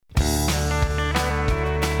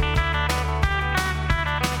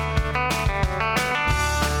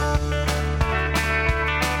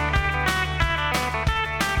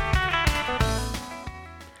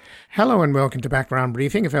Hello and welcome to Background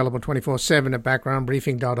Briefing, available 24/7 at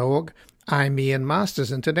backgroundbriefing.org. I'm Ian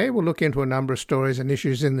Masters, and today we'll look into a number of stories and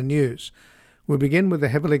issues in the news. We'll begin with the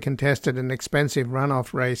heavily contested and expensive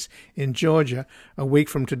runoff race in Georgia a week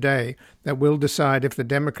from today that will decide if the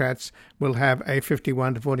Democrats will have a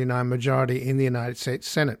 51-49 majority in the United States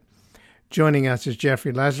Senate. Joining us is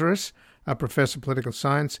Jeffrey Lazarus, a professor of political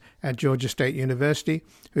science at Georgia State University,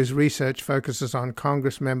 whose research focuses on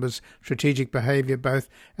Congress members' strategic behavior both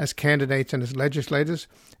as candidates and as legislators,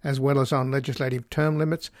 as well as on legislative term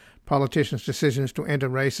limits, politicians' decisions to enter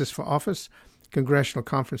races for office, congressional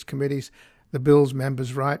conference committees, the bill's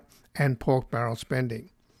members' right, and pork barrel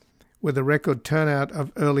spending. With a record turnout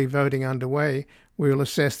of early voting underway, we will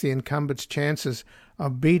assess the incumbent's chances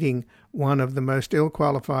of beating one of the most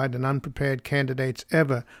ill-qualified and unprepared candidates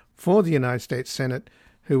ever for the United States Senate,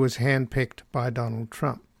 who was handpicked by Donald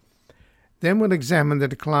Trump. Then we'll examine the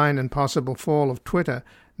decline and possible fall of Twitter,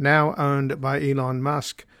 now owned by Elon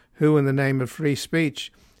Musk, who, in the name of free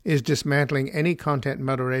speech, is dismantling any content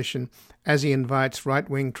moderation as he invites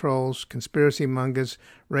right-wing trolls, conspiracy mongers,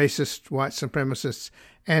 racists, white supremacists,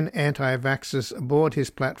 and anti-vaxxers aboard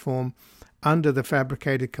his platform under the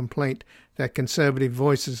fabricated complaint that conservative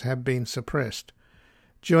voices have been suppressed.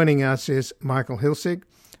 Joining us is Michael Hilsig,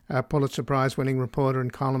 a Pulitzer Prize-winning reporter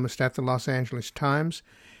and columnist at the Los Angeles Times.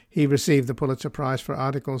 He received the Pulitzer Prize for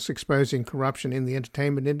articles exposing corruption in the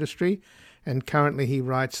entertainment industry, and currently he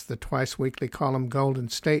writes the twice-weekly column Golden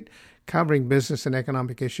State, covering business and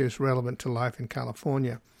economic issues relevant to life in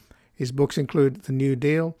California. His books include The New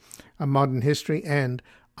Deal, A Modern History, and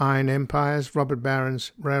Iron Empires, Robert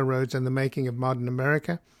Barron's Railroads and the Making of Modern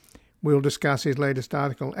America. We'll discuss his latest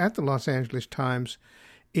article at the Los Angeles Times,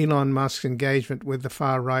 Elon Musk's engagement with the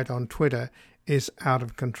far right on Twitter is out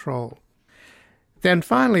of control. Then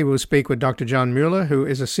finally we'll speak with Dr. John Mueller, who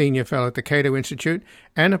is a senior fellow at the Cato Institute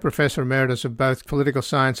and a professor emeritus of both political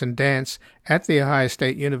science and dance at The Ohio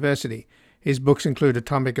State University. His books include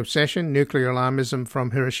Atomic Obsession, Nuclear Alarmism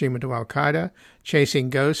from Hiroshima to Al-Qaeda, Chasing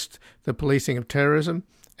Ghosts, The Policing of Terrorism,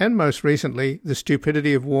 and most recently, The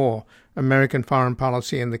Stupidity of War, American Foreign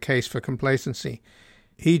Policy and the Case for Complacency.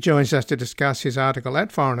 He joins us to discuss his article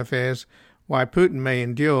at Foreign Affairs, Why Putin May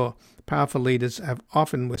Endure. Powerful leaders have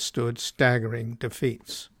often withstood staggering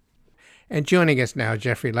defeats. And joining us now,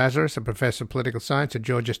 Jeffrey Lazarus, a professor of political science at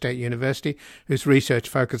Georgia State University, whose research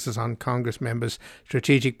focuses on Congress members'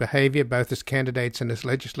 strategic behavior, both as candidates and as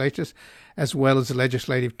legislators, as well as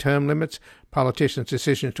legislative term limits, politicians'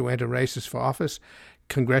 decisions to enter races for office,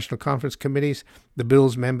 congressional conference committees, the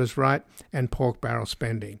bill's members' right, and pork barrel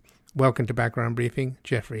spending. Welcome to Background Briefing,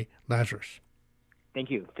 Jeffrey Lazarus. Thank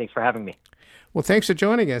you. Thanks for having me. Well, thanks for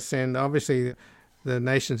joining us. And obviously, the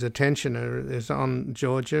nation's attention is on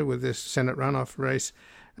Georgia with this Senate runoff race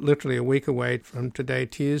literally a week away from today,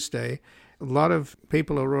 Tuesday. A lot of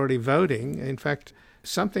people are already voting. In fact,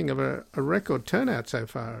 something of a record turnout so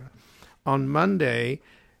far. On Monday,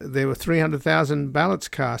 there were 300,000 ballots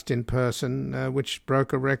cast in person, which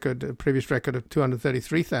broke a previous record of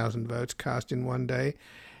 233,000 votes cast in one day.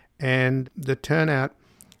 And the turnout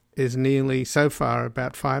is nearly, so far,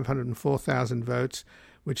 about 504,000 votes,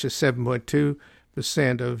 which is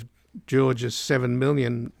 7.2% of Georgia's 7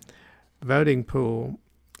 million voting pool.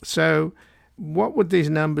 So what would these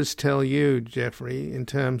numbers tell you, Jeffrey, in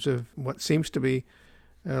terms of what seems to be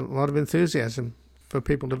a lot of enthusiasm for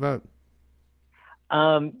people to vote?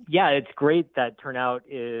 Yeah, it's great that turnout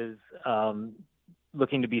is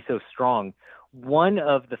looking to be so strong. One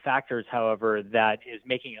of the factors, however, that is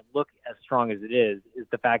making it look as strong as it is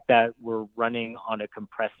the fact that we're running on a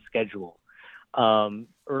compressed schedule.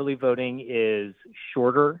 Early voting is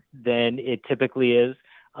shorter than it typically is.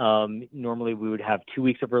 Normally we would have 2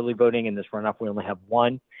 weeks of early voting. In this runoff, we only have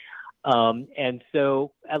one. And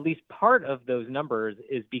so at least part of those numbers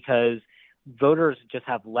is because voters just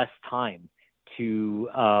have less time to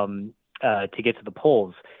get to the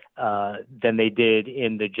polls than they did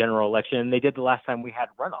in the general election. And they did the last time we had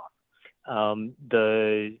runoff.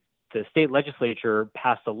 The state legislature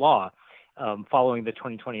passed a law following the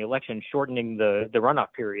 2020 election, shortening the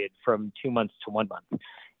runoff period from 2 months to 1 month.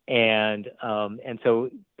 And so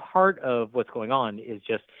part of what's going on is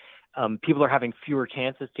just people are having fewer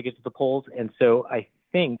chances to get to the polls. And so I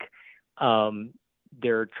think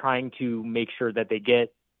they're trying to make sure that they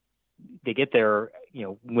get there,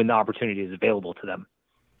 when the opportunity is available to them.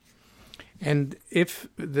 And if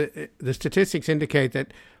the statistics indicate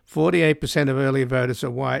that 48% of early voters are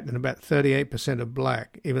white and about 38% are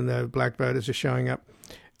black, even though black voters are showing up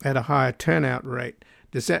at a higher turnout rate,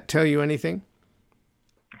 does that tell you anything?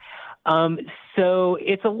 So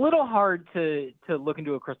it's a little hard to look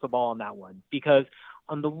into a crystal ball on that one, because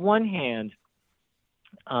On the one hand,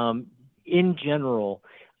 in general,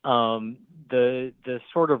 the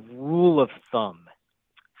sort of rule of thumb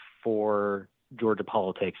for Georgia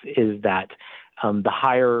politics is that the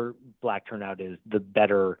higher black turnout is, the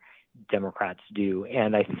better Democrats do.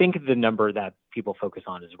 And I think the number that people focus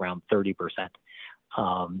on is around 30%.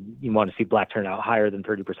 You want to see black turnout higher than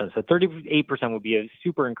 30%. So 38% would be a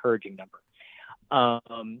super encouraging number.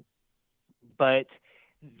 But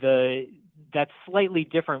that's slightly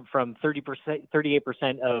different from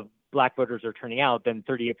 38% of black voters are turning out than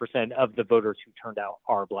 38% of the voters who turned out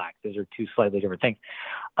are black. Those are two slightly different things.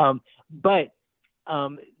 But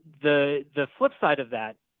the flip side of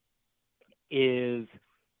that is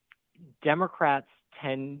Democrats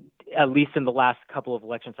tend, at least in the last couple of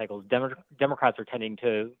election cycles, Democrats are tending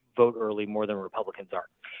to vote early more than Republicans are.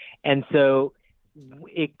 And so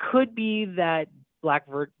it could be that black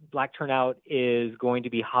turnout is going to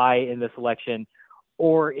be high in this election,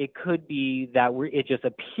 or it could be that it just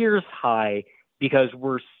appears high because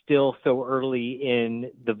we're still so early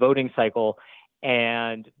in the voting cycle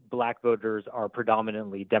and black voters are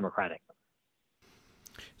predominantly Democratic.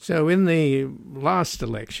 So in the last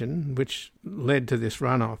election, which led to this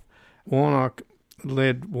runoff, Warnock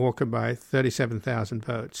led Walker by 37,000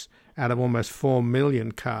 votes out of almost 4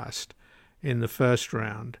 million cast in the first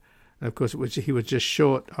round. And of course, he was just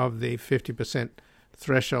short of the 50%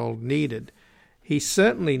 threshold needed. He's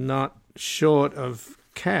certainly not short of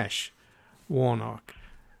cash, Warnock.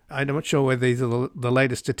 I'm not sure whether these are the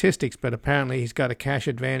latest statistics, but apparently he's got a cash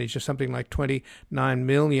advantage of something like 29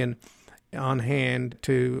 million on hand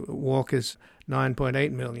to Walker's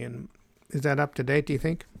 9.8 million. Is that up to date, do you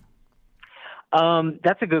think?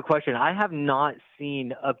 That's a good question. I have not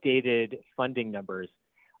seen updated funding numbers.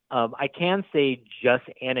 I can say just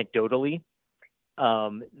anecdotally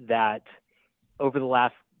that over the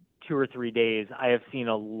last 2 or 3 days, I have seen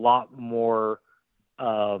a lot more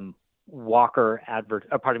a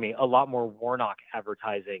lot more Warnock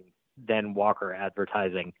advertising than Walker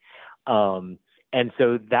advertising. And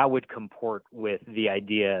so that would comport with the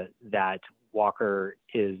idea that Walker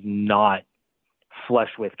is not flush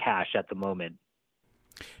with cash at the moment.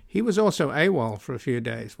 He was also AWOL for a few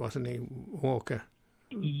days, wasn't he, Walker?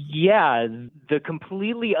 Yeah, the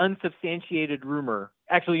completely unsubstantiated rumor.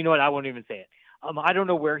 Actually, you know what? I won't even say it. I don't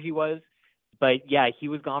know where he was, but yeah, he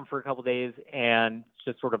was gone for a couple of days and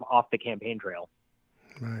just sort of off the campaign trail.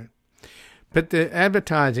 Right. But the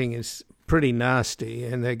advertising is pretty nasty,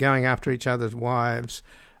 and they're going after each other's wives.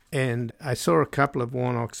 And I saw a couple of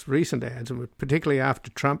Warnock's recent ads, particularly after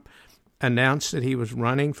Trump announced that he was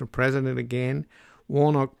running for president again.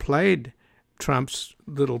 Warnock played Trump's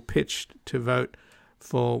little pitch to vote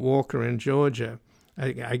for Walker in Georgia,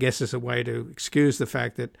 I guess as a way to excuse the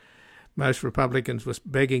fact that most Republicans was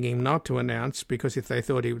begging him not to announce because if they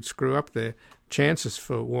thought he would screw up their chances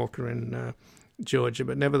for Walker in Georgia.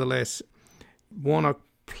 But nevertheless, Warnock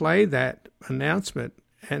played that announcement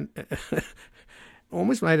and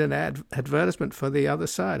almost made an advertisement for the other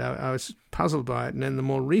side. I was puzzled by it. And then the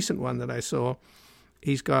more recent one that I saw,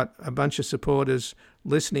 he's got a bunch of supporters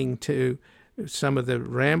listening to some of the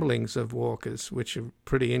ramblings of Walker's, which are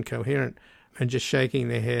pretty incoherent, and just shaking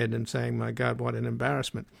their head and saying, my God, what an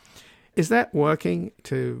embarrassment. Is that working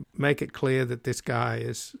to make it clear that this guy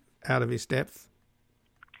is out of his depth?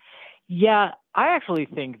 Yeah, I actually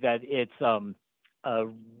think that it's, from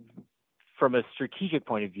a strategic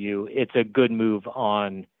point of view, it's a good move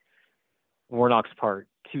on Warnock's part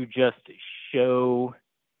to just show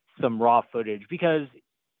some raw footage, because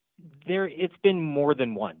it's been more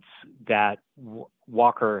than once that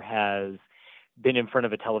Walker has been in front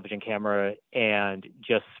of a television camera and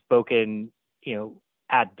just spoken,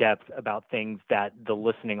 at depth about things that the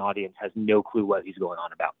listening audience has no clue what he's going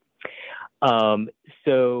on about.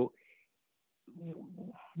 So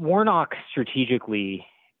Warnock strategically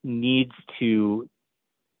needs to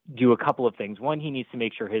do a couple of things. One, he needs to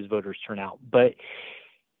make sure his voters turn out, but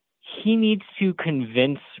he needs to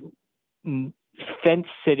convince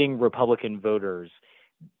fence-sitting Republican voters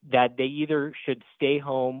that they either should stay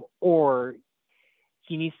home or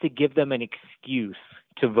he needs to give them an excuse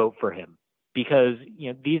to vote for him. Because,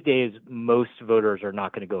 these days, most voters are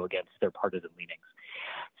not going to go against their partisan leanings.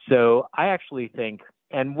 So I actually think,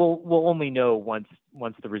 and we'll only know once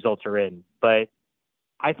the results are in, but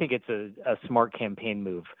I think it's a smart campaign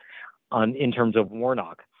move in terms of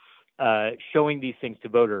Warnock, showing these things to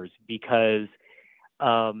voters because,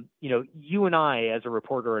 you and I, as a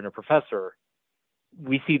reporter and a professor,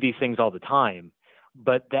 we see these things all the time,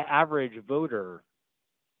 but the average voter,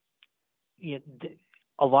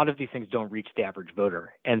 a lot of these things don't reach the average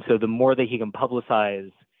voter. And so the more that he can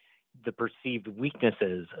publicize the perceived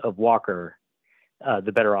weaknesses of Walker,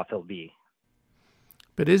 the better off he'll be.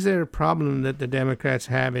 But is there a problem that the Democrats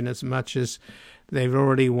have in as much as they've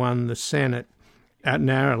already won the Senate,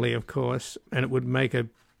 narrowly, of course, and it would make a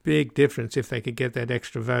big difference if they could get that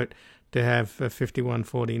extra vote to have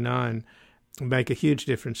 51-49, make a huge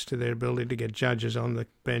difference to their ability to get judges on the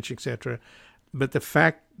bench, etc. But the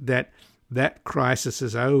fact that that crisis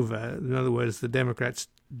is over, in other words, the Democrats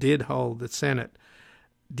did hold the Senate,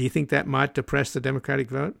 do you think that might depress the Democratic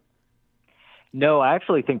vote? No, I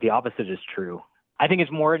actually think the opposite is true. I think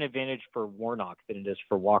it's more an advantage for Warnock than it is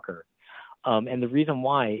for Walker. And the reason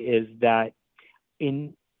why is that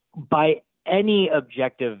by any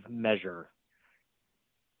objective measure,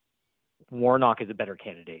 Warnock is a better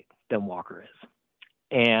candidate than Walker is.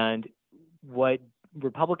 And what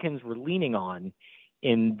Republicans were leaning on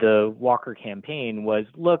in the Walker campaign was,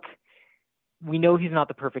 look, we know he's not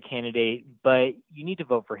the perfect candidate, but you need to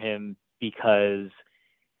vote for him because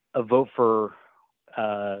a vote for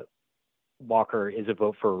Walker is a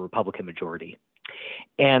vote for a Republican majority.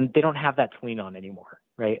 And they don't have that to lean on anymore,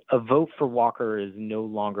 right? A vote for Walker is no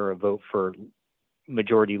longer a vote for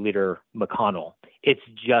Majority Leader McConnell. It's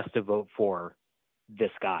just a vote for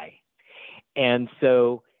this guy. And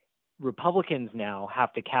so Republicans now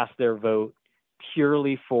have to cast their vote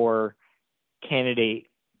purely for candidate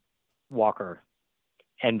Walker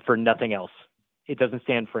and for nothing else. It doesn't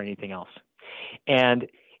stand for anything else. And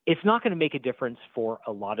it's not going to make a difference for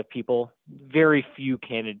a lot of people. Very few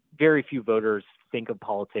voters think of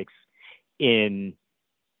politics in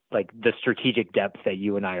like the strategic depth that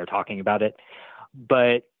you and I are talking about it.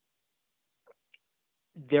 But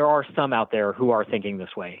there are some out there who are thinking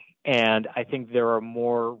this way. And I think there are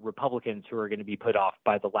more Republicans who are going to be put off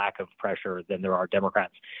by the lack of pressure than there are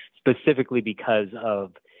Democrats, specifically because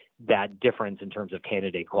of that difference in terms of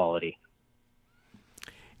candidate quality.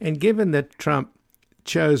 And given that Trump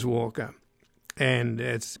chose Walker, and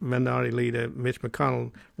as Minority Leader Mitch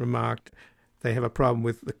McConnell remarked, they have a problem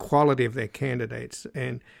with the quality of their candidates.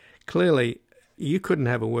 And clearly, you couldn't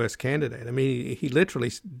have a worse candidate. I mean, he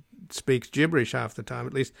literally speaks gibberish half the time,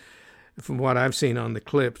 at least from what I've seen on the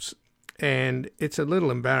clips. And it's a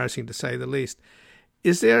little embarrassing, to say the least.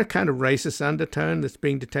 Is there a kind of racist undertone that's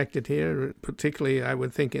being detected here, particularly, I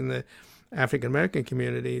would think, in the African-American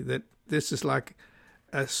community, that this is like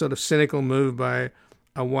a sort of cynical move by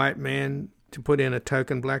a white man to put in a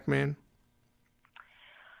token black man?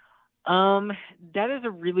 That is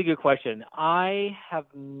a really good question. I have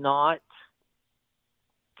not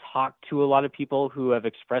talked to a lot of people who have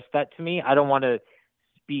expressed that to me. I don't want to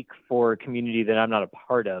speak for a community that I'm not a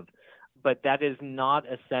part of, but that is not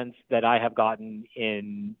a sense that I have gotten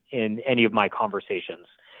in any of my conversations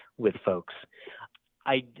with folks.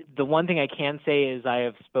 The one thing I can say is I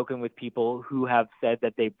have spoken with people who have said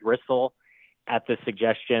that they bristle at the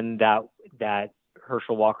suggestion that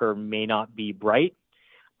Herschel Walker may not be bright,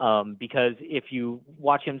 because if you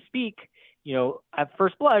watch him speak, at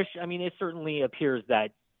first blush, I mean, it certainly appears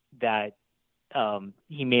that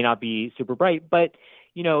he may not be super bright, but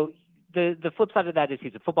the flip side of that is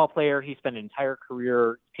he's a football player. He spent an entire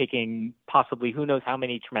career taking possibly who knows how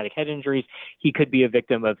many traumatic head injuries. He could be a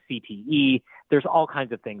victim of CTE. There's all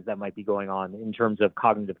kinds of things that might be going on in terms of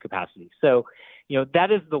cognitive capacity. So,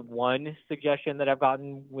 that is the one suggestion that I've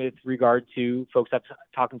gotten with regard to folks I'm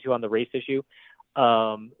talking to on the race issue.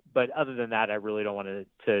 But other than that, I really don't want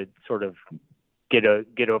to sort of get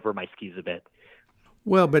over my skis a bit.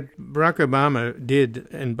 Well, but Barack Obama did,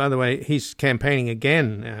 and by the way, he's campaigning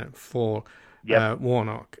again for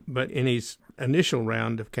Warnock. But in his initial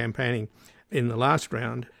round of campaigning, in the last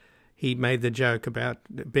round, he made the joke about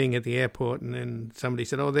being at the airport, and then somebody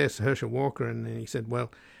said, "Oh, there's Herschel Walker," and then he said,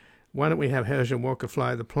 "Well, why don't we have Herschel Walker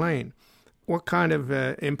fly the plane?" What kind of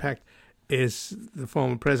impact is the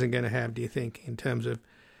former president going to have, do you think, in terms of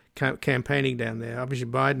campaigning down there? Obviously,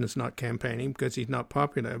 Biden's not campaigning because he's not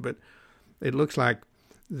popular, but it looks like,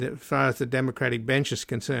 as far as the Democratic bench is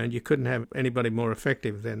concerned, you couldn't have anybody more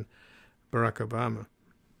effective than Barack Obama.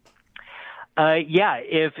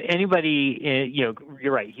 If anybody,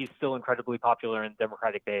 you're right. He's still incredibly popular in the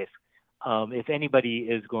Democratic base. If anybody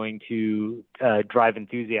is going to drive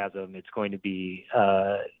enthusiasm, it's going to be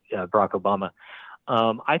Barack Obama.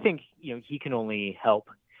 I think, he can only help.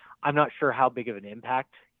 I'm not sure how big of an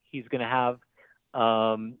impact he's going to have.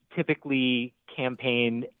 Typically,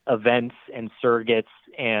 campaign events and surrogates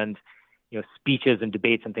and speeches and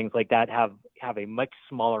debates and things like that have a much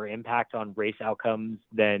smaller impact on race outcomes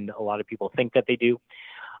than a lot of people think that they do.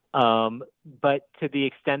 But to the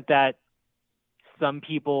extent that some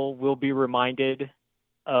people will be reminded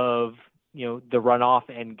of the runoff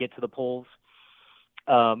and get to the polls,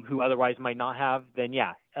 who otherwise might not have, then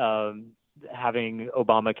having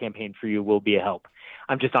Obama campaign for you will be a help.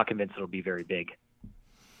 I'm just not convinced it'll be very big.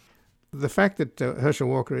 The fact that Herschel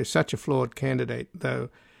Walker is such a flawed candidate, though,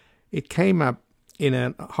 it came up in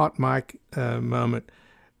a hot mic moment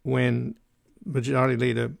when Majority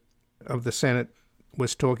Leader of the Senate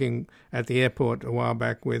was talking at the airport a while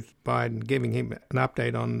back with Biden, giving him an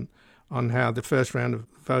update on how the first round of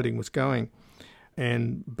voting was going,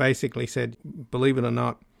 and basically said, believe it or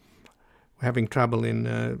not, we're having trouble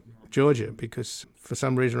in Georgia because for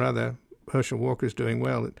some reason or other, Herschel Walker is doing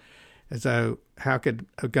well. As though, how could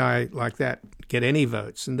a guy like that get any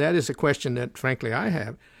votes? And that is a question that, frankly, I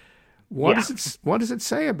have. What does it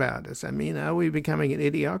say about us? I mean, are we becoming an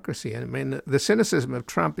idiocracy? I mean, the cynicism of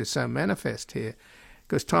Trump is so manifest here,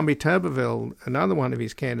 because Tommy Tuberville, another one of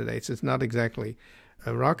his candidates, is not exactly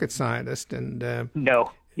a rocket scientist. And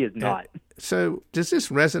no, he is not. So does this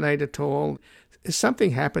resonate at all? Has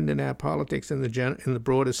something happened in our politics in the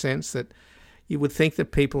broader sense that you would think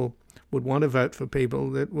that people would want to vote for people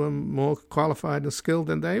that were more qualified and skilled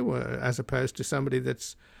than they were, as opposed to somebody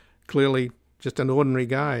that's clearly just an ordinary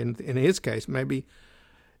guy, and in his case, maybe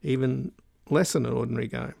even less than an ordinary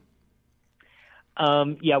guy?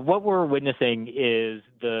 What we're witnessing is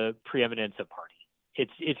the preeminence of party.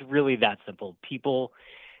 It's really that simple. People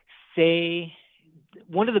say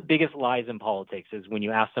one of the biggest lies in politics is when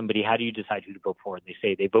you ask somebody, how do you decide who to vote for? And they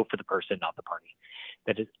say they vote for the person, not the party.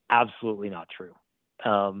 That is absolutely not true.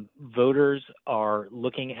 Voters are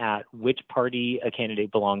looking at which party a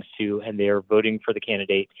candidate belongs to, and they are voting for the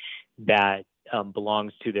candidate that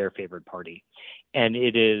belongs to their favored party. And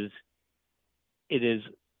it is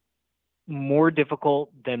more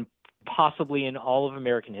difficult than possibly in all of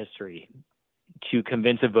American history to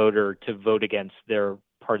convince a voter to vote against their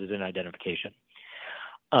partisan identification.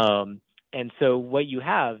 And so what you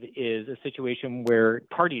have is a situation where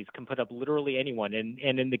parties can put up literally anyone. And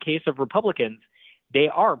in the case of Republicans, they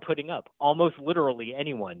are putting up almost literally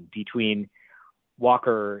anyone between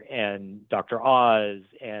Walker and Dr. Oz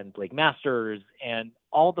and Blake Masters and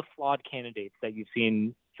all the flawed candidates that you've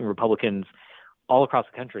seen in Republicans all across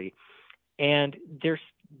the country. And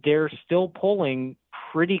they're still polling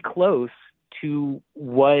pretty close to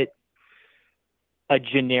what a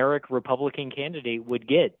generic Republican candidate would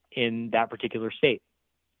get in that particular state.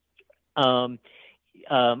 I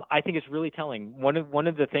think it's really telling. One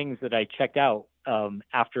of the things that I checked out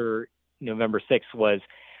after November 6th was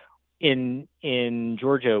in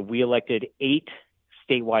Georgia, we elected 8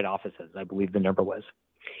 statewide offices, I believe the number was.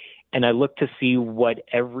 And I looked to see what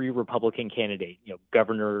every Republican candidate,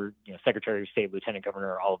 governor, secretary of state, lieutenant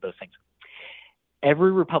governor, all of those things.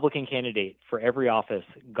 Every Republican candidate for every office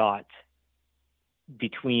got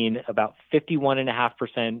between about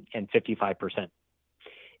 51.5% and 55%,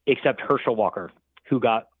 except Herschel Walker, who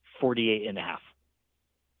got 48.5%.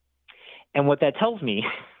 And what that tells me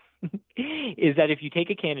is that if you take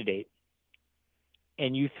a candidate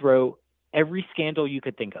and you throw every scandal you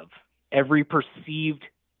could think of, every perceived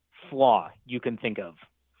flaw you can think of,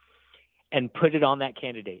 and put it on that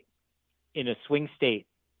candidate in a swing state,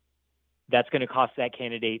 that's going to cost that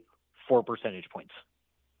candidate 4 percentage points.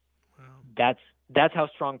 Wow. That's how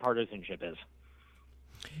strong partisanship is.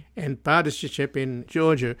 And partisanship in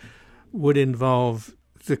Georgia would involve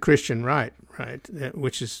the Christian right,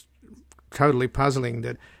 which is totally puzzling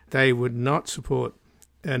that they would not support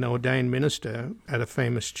an ordained minister at a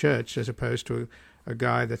famous church as opposed to a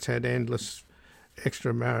guy that's had endless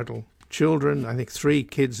extramarital children. I think 3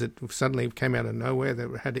 kids that suddenly came out of nowhere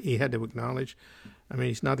that he had to acknowledge. I mean,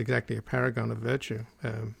 he's not exactly a paragon of virtue,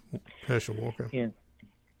 Herschel Walker. Yeah.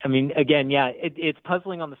 I mean, again, it's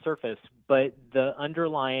puzzling on the surface, but the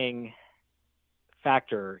underlying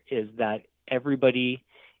factor is that everybody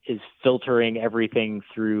is filtering everything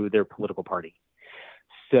through their political party.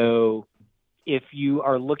 So if you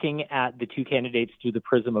are looking at the 2 candidates through the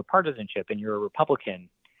prism of partisanship and you're a Republican,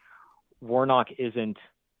 Warnock isn't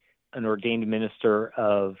an ordained minister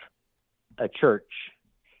of a church.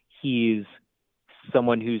 He's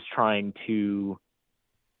someone who's trying to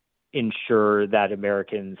ensure that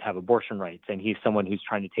Americans have abortion rights, and he's someone who's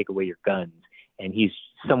trying to take away your guns, and he's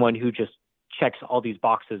someone who just checks all these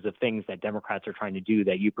boxes of things that Democrats are trying to do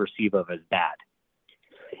that you perceive of as bad.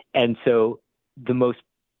 And so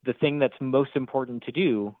the thing that's most important to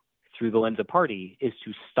do through the lens of party is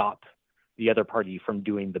to stop the other party from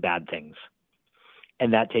doing the bad things.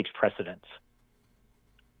 And that takes precedence.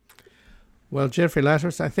 Well, Jeffrey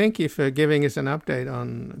Lazarus, I thank you for giving us an update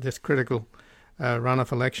on this critical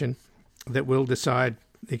runoff election that will decide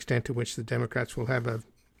the extent to which the Democrats will have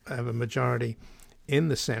a majority in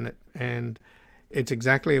the Senate. And It's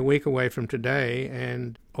exactly a week away from today,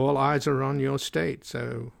 and all eyes are on your state.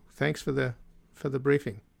 So thanks for the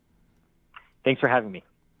briefing. Thanks for having me.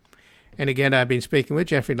 And again, I've been speaking with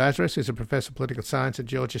Jeffrey Lazarus, who's a professor of political science at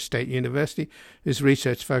Georgia State University, whose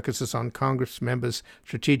research focuses on Congress members'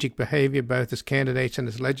 strategic behavior, both as candidates and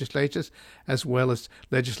as legislators, as well as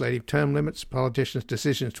legislative term limits, politicians'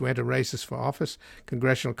 decisions to enter races for office,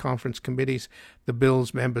 congressional conference committees, the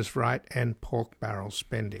bill's members' right, and pork barrel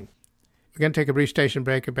spending. We're going to take a brief station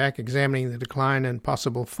break and back, examining the decline and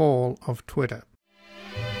possible fall of Twitter.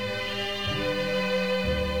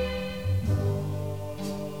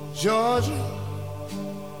 Georgia,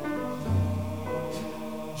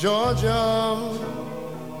 Georgia,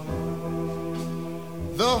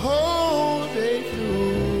 the whole day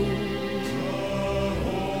through,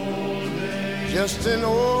 just an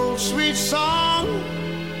old sweet song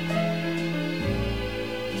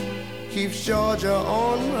keeps Georgia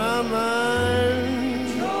on my mind.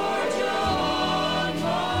 Georgia on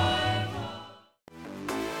my mind.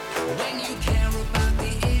 When you care about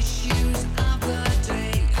the issues of the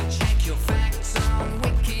day, check your facts on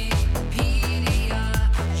Wikipedia.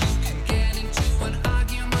 You can get into an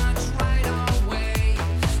argument right away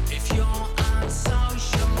if you're on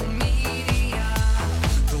social media.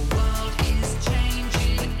 The world is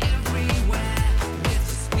changing everywhere with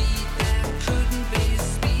a speed that couldn't be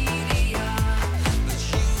speedier. But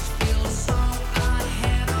you feel so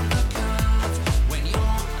ahead of the curve when you're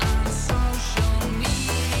on social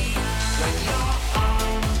media. When you're on.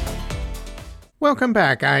 Welcome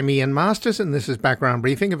back. I'm Ian Masters, and this is Background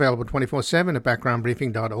Briefing, available 24/7 at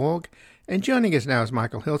backgroundbriefing.org. And joining us now is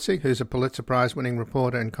Michael Hiltzik, who's a Pulitzer Prize-winning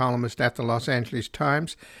reporter and columnist at the Los Angeles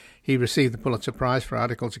Times. He received the Pulitzer Prize for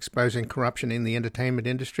articles exposing corruption in the entertainment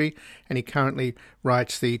industry, and he currently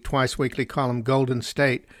writes the twice-weekly column Golden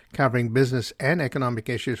State, covering business and economic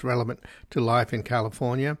issues relevant to life in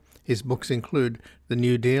California. His books include The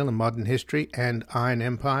New Deal, A Modern History, and Iron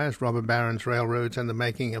Empires, Robber Barons, Railroads, and the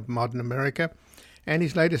Making of Modern America. And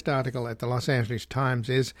his latest article at the Los Angeles Times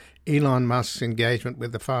is Elon Musk's engagement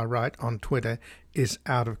with the far right on Twitter is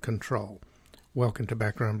out of control. Welcome to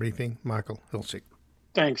Background Briefing, Michael Hiltzik.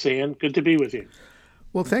 Thanks, Ian. Good to be with you.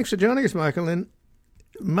 Well, thanks for joining us, Michael. And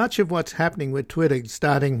much of what's happening with Twitter,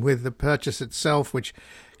 starting with the purchase itself, which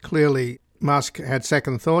clearly Musk had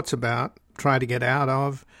second thoughts about, tried to get out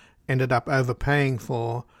of, ended up overpaying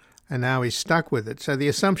for, and now he's stuck with it. So the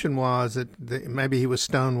assumption was that maybe he was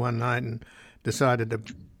stoned one night and decided to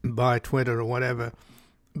buy Twitter or whatever.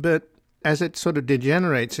 But as it sort of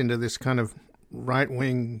degenerates into this kind of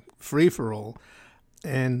right-wing free-for-all,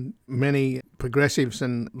 and many progressives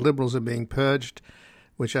and liberals are being purged,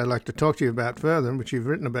 which I'd like to talk to you about further, which you've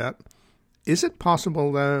written about, is it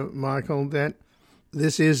possible, though, Michael, that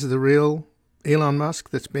this is the real Elon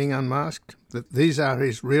Musk that's being unmasked, that these are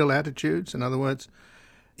his real attitudes? In other words,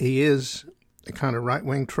 he is a kind of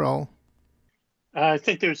right-wing troll? I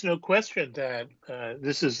think there's no question that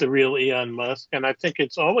this is the real Elon Musk, and I think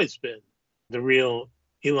it's always been the real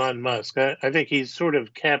Elon Musk. I think he's sort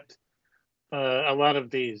of kept a lot of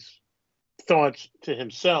these thoughts to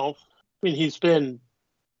himself. I mean, he's been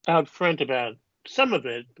out front about some of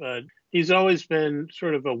it, but he's always been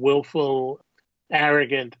sort of a willful,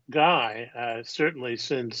 arrogant guy, certainly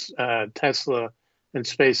since Tesla and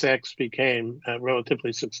SpaceX became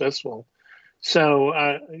relatively successful. So,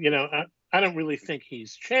 I don't really think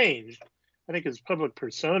he's changed. I think his public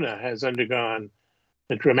persona has undergone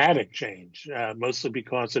a dramatic change, mostly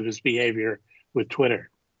because of his behavior with Twitter.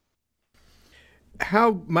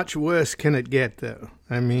 How much worse can it get, though?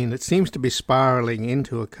 I mean, it seems to be spiraling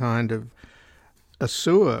into a kind of a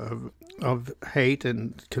sewer of hate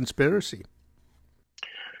and conspiracy.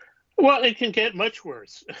 Well, it can get much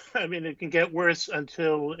worse. I mean, it can get worse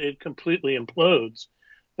until it completely implodes.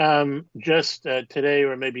 Just today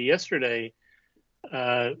or maybe yesterday,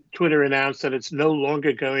 Twitter announced that it's no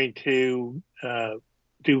longer going to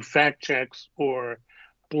do fact checks or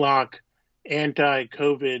block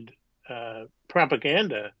anti-COVID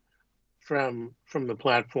propaganda from the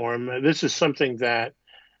platform. This is something that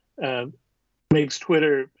makes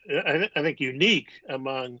Twitter, I think, unique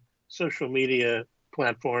among social media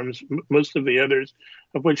platforms, most of the others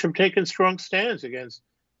of which have taken strong stands against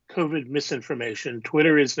COVID misinformation.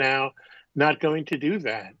 Twitter is now not going to do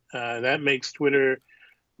that. That makes Twitter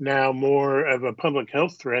now more of a public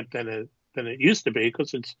health threat than it used to be,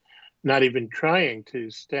 because it's not even trying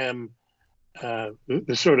to stem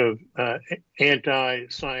the sort of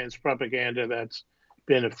anti-science propaganda that's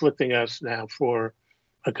been afflicting us now for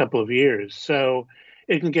a couple of years. So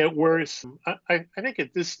it can get worse. I think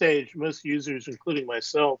at this stage, most users, including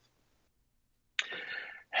myself,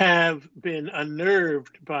 have been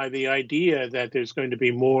unnerved by the idea that there's going to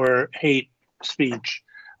be more hate speech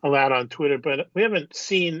allowed on Twitter, but we haven't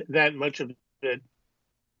seen that much of it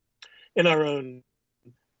in our own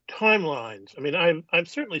timelines. I mean, I've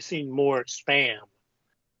certainly seen more spam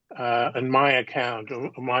on my account,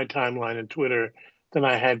 on my timeline on Twitter than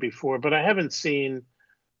I had before, but I haven't seen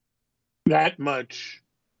that much,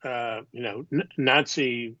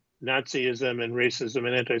 Nazism and racism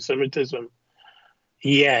and anti-Semitism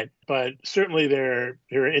yet. But certainly there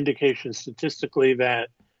are indications statistically that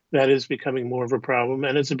is becoming more of a problem,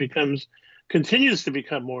 and as it continues to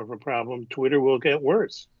become more of a problem, Twitter will get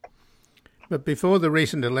worse. But before the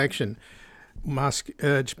recent election, Musk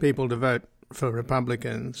urged people to vote for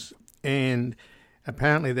Republicans, and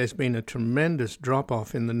apparently there's been a tremendous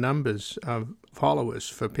drop-off in the numbers of followers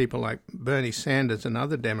for people like Bernie Sanders and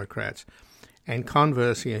other Democrats, and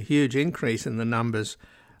conversely a huge increase in the numbers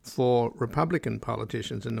for Republican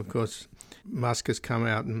politicians. And of course, Musk has come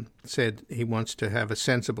out and said he wants to have a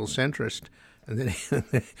sensible centrist, and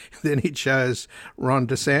then he chose Ron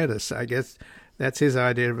DeSantis. I guess that's his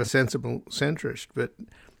idea of a sensible centrist. But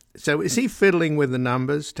so is he fiddling with the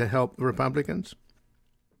numbers to help Republicans?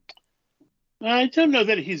 I don't know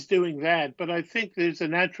that he's doing that, but I think there's a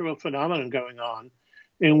natural phenomenon going on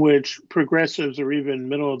in which progressives or even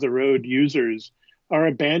middle-of-the-road users are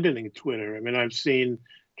abandoning Twitter. I mean, I've seen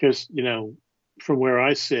just, from where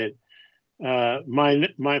I sit,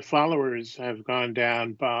 my followers have gone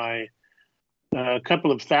down by a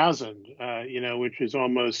couple of thousand, which is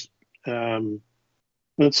almost,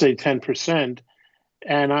 let's say, 10%.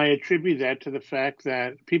 And I attribute that to the fact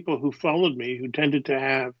that people who followed me, who tended to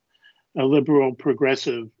have a liberal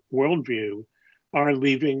progressive worldview, are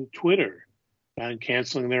leaving Twitter and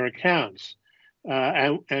canceling their accounts.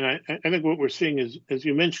 And I think what we're seeing is, as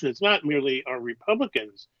you mentioned, it's not merely our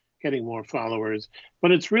Republicans getting more followers,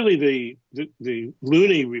 but it's really the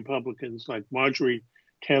loony Republicans like Marjorie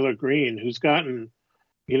Taylor Greene, who's gotten,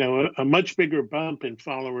 a much bigger bump in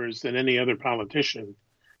followers than any other politician,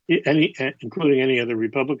 including any other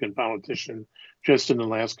Republican politician, just in the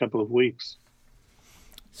last couple of weeks.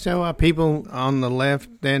 So are people on the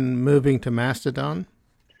left then moving to Mastodon?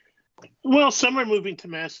 Well, some are moving to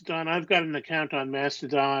Mastodon. I've got an account on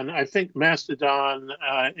Mastodon. I think Mastodon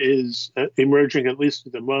is emerging, at least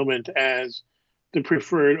at the moment, as the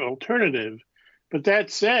preferred alternative. But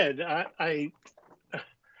that said, I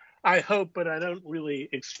hope, but I don't really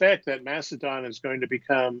expect that Mastodon is going to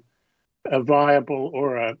become a viable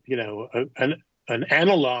or an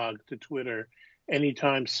analog to Twitter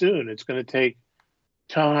anytime soon. It's going to take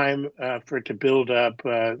time for it to build up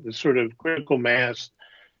the sort of critical mass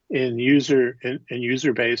in user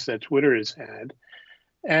base that Twitter has had,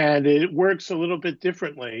 and it works a little bit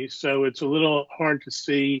differently. So it's a little hard to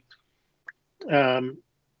see, how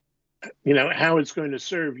it's going to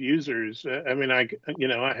serve users. I mean, I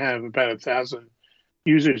have about 1,000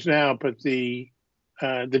 users now, but the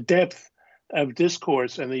depth of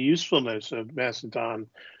discourse and the usefulness of Mastodon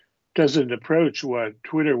doesn't approach what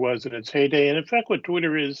Twitter was in its heyday. And in fact, what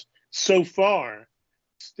Twitter is so far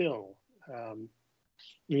still.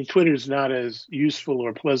 Twitter's not as useful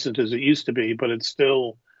or pleasant as it used to be, but it's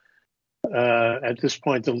still, at this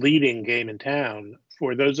point, the leading game in town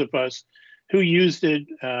for those of us who used it,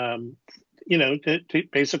 to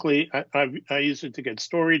basically, I used it to get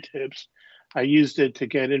story tips. I used it to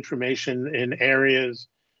get information in areas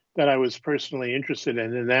that I was personally interested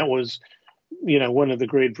in. And that was, one of the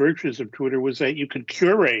great virtues of Twitter was that you could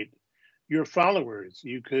curate your followers.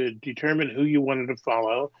 You could determine who you wanted to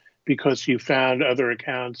follow because you found other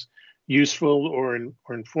accounts useful or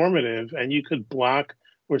informative, and you could block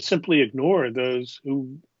or simply ignore those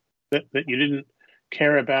that you didn't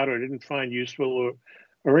care about or didn't find useful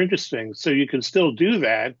or interesting. So you can still do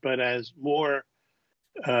that, but as more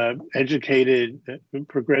educated,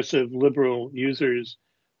 progressive, liberal users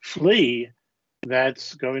flee,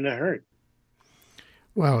 that's going to hurt.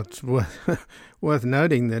 Well, it's worth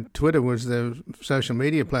noting that Twitter was the social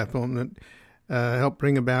media platform that helped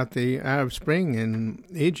bring about the Arab Spring in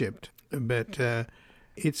Egypt. But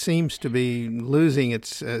it seems to be losing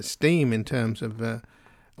its steam in terms of,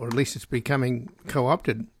 or at least it's becoming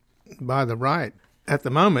co-opted by the right. At the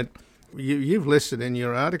moment, you've listed in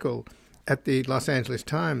your article at the Los Angeles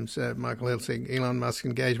Times, Michael Hilsig, Elon Musk's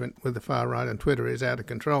engagement with the far right on Twitter is out of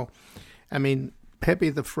control. I mean, Pepe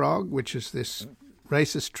the Frog, which is this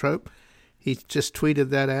racist trope, he just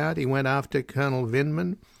tweeted that out. He went after Colonel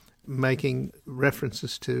Vindman, making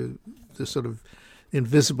references to the sort of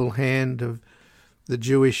invisible hand of the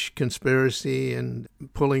Jewish conspiracy and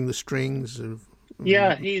pulling the strings of...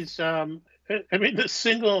 Yeah, he's, the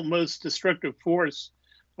single most destructive force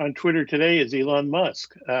on Twitter today is Elon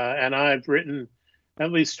Musk. And I've written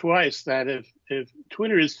at least twice that if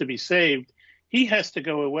Twitter is to be saved, he has to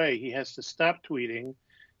go away. He has to stop tweeting.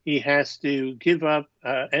 He has to give up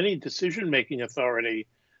any decision-making authority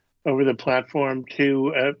over the platform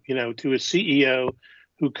to a CEO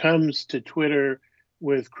who comes to Twitter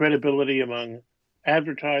with credibility among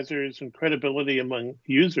advertisers and credibility among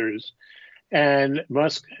users. And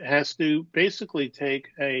Musk has to basically take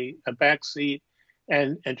a backseat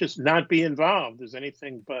and just not be involved as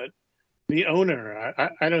anything but the owner.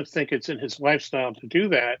 I don't think it's in his lifestyle to do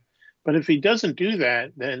that. But if he doesn't do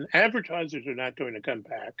that, then advertisers are not going to come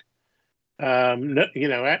back.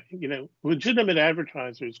 Legitimate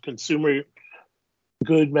advertisers, consumer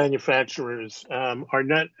good manufacturers are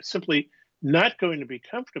not going to be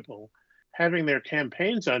comfortable having their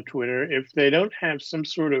campaigns on Twitter if they don't have some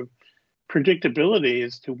sort of predictability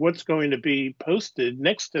as to what's going to be posted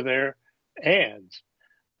next to their ads.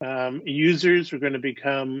 Users are going to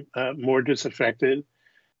become more disaffected.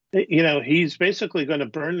 He's basically going to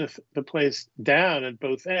burn the place down at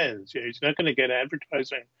both ends. He's not going to get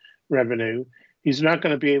advertising revenue. He's not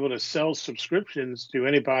going to be able to sell subscriptions to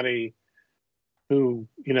anybody who,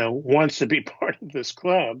 wants to be part of this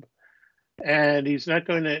club. And he's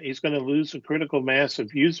going to lose a critical mass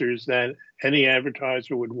of users that any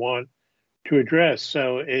advertiser would want to address.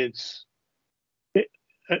 So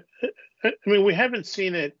we haven't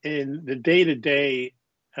seen it in the day-to-day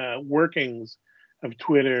workings of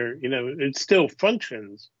Twitter. It still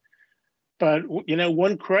functions, but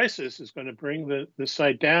one crisis is going to bring the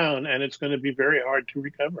site down, and it's going to be very hard to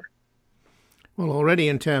recover. Well, already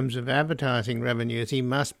in terms of advertising revenues, he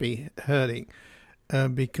must be hurting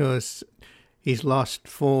because he's lost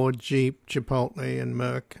Ford, Jeep, Chipotle, and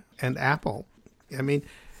Merck, and Apple. I mean,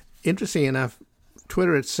 interesting enough,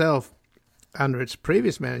 Twitter itself, under its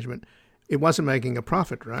previous management, it wasn't making a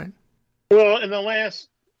profit, right? Well, in the last,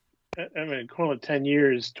 call it 10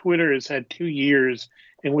 years, Twitter has had 2 years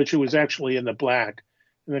in which it was actually in the black.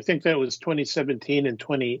 And I think that was 2017 and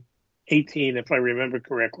 2018, if I remember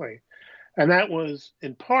correctly. And that was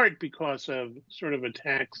in part because of sort of a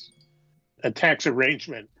tax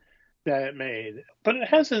arrangement that it made. But it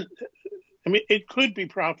hasn't, it could be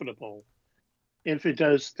profitable if it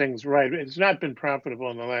does things right. It's not been profitable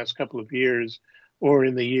in the last couple of years or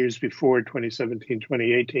in the years before 2017,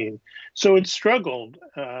 2018. So it struggled.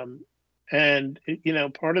 And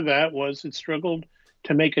part of that was it struggled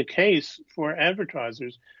to make a case for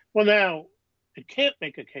advertisers. Well, now it can't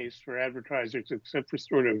make a case for advertisers except for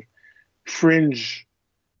sort of fringe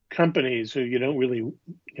companies who you don't really,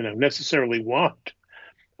 necessarily want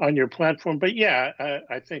on your platform. But yeah,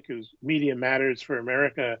 I think it was Media Matters for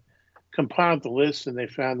America compiled the list, and they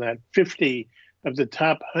found that 50 of the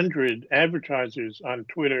top 100 advertisers on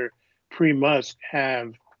Twitter pre-Musk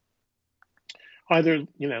have either,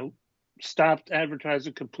 stopped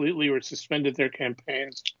advertising completely or suspended their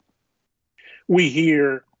campaigns. We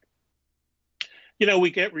hear,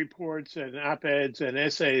 we get reports and op-eds and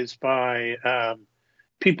essays by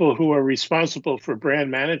people who are responsible for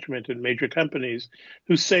brand management in major companies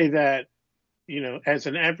who say that, as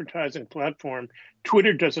an advertising platform,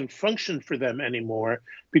 Twitter doesn't function for them anymore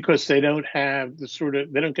because they don't have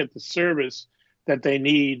they don't get the service that they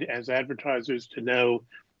need as advertisers to know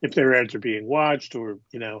if their ads are being watched or,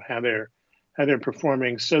 how they're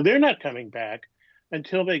performing. So they're not coming back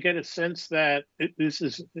until they get a sense that this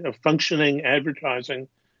is a functioning advertising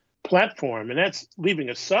platform. And that's leaving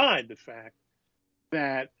aside the fact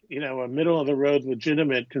that, a middle-of-the-road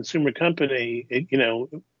legitimate consumer company,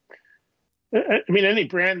 any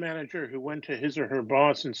brand manager who went to his or her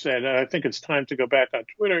boss and said, I think it's time to go back on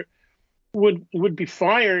Twitter would be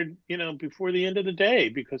fired, before the end of the day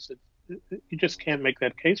because you just can't make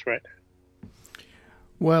that case right now.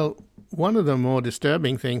 Well, one of the more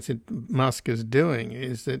disturbing things that Musk is doing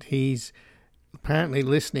is that he's apparently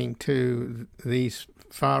listening to these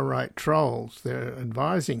far-right trolls. They're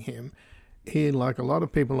advising him. He, like a lot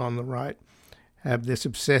of people on the right, have this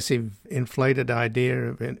obsessive, inflated idea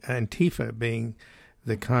of Antifa being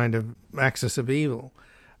the kind of axis of evil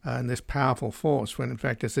and this powerful force, when in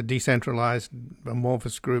fact it's a decentralized,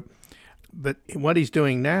 amorphous group. But what he's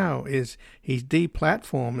doing now is he's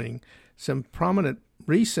deplatforming some prominent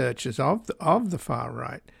researchers of the far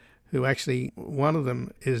right, who actually, one of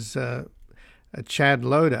them is Chad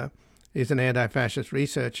Loder, is an anti-fascist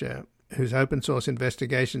researcher whose open source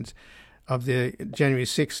investigations of the January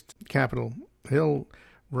 6th Capitol Hill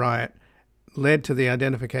riot led to the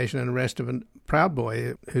identification and arrest of a Proud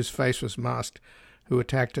Boy whose face was masked, who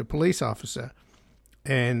attacked a police officer.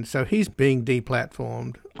 And so he's being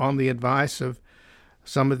deplatformed on the advice of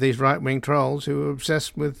some of these right-wing trolls who are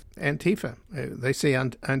obsessed with Antifa. They see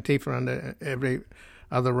Antifa under every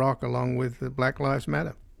other rock, along with the Black Lives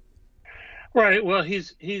Matter. Right. Well,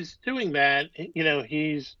 he's doing that. You know,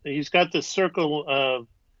 he's got this circle of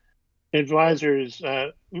advisors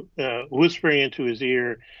whispering into his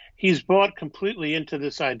ear. He's bought completely into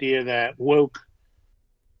this idea that woke,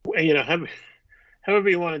 you know, however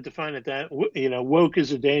you want to define it, that, you know, woke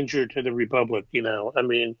is a danger to the republic. You know, I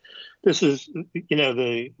mean, this is, you know,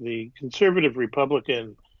 the conservative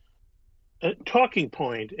Republican talking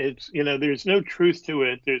point. It's, you know, there's no truth to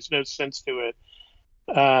it. There's no sense to it.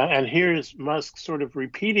 And here's Musk sort of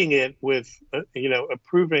repeating it with, you know,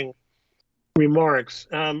 approving remarks.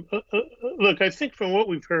 Look, I think from what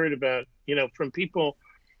we've heard about, you know, from people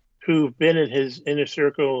who've been in his inner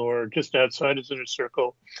circle or just outside his inner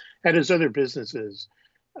circle at his other businesses,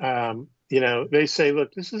 you know, they say,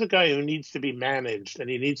 look, this is a guy who needs to be managed, and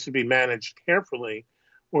he needs to be managed carefully,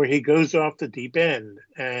 or he goes off the deep end.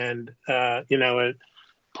 And, you know, at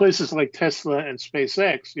places like Tesla and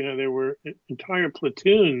SpaceX, you know, there were entire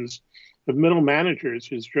platoons of middle managers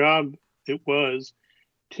whose job it was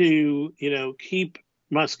to, you know, keep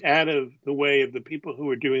Musk out of the way of the people who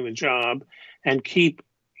were doing the job, and keep,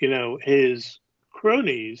 you know, his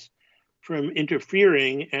cronies from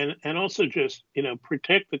interfering, and also just, you know,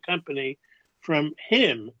 protect the company from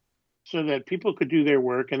him, so that people could do their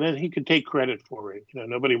work and then he could take credit for it. You know,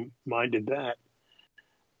 nobody minded that.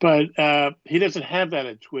 But he doesn't have that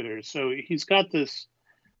at Twitter. So he's got this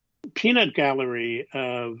peanut gallery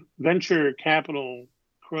of venture capital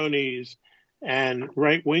cronies and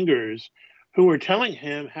right-wingers who are telling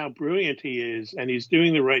him how brilliant he is, and he's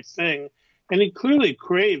doing the right thing. And he clearly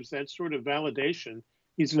craves that sort of validation.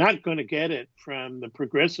 He's not going to get it from the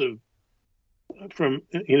progressive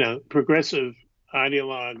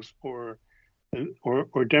ideologues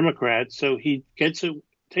or Democrats. So he takes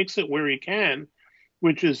it where he can,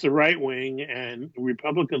 which is the right wing and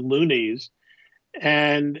Republican loonies.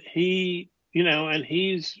 And he's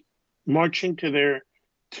marching to their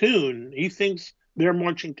tune. He thinks they're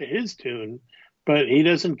marching to his tune, but he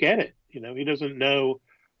doesn't get it. You know, he doesn't know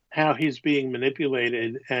how he's being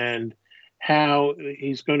manipulated and how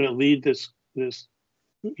he's going to lead this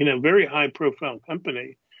very high profile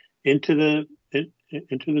company into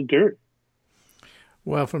the dirt.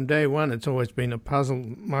 Well, from day one, it's always been a puzzle,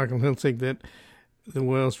 Michael Hilzig, that the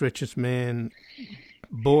world's richest man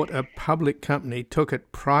bought a public company, took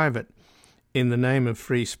it private in the name of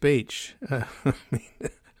free speech.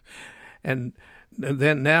 And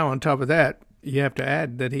then now, on top of that, you have to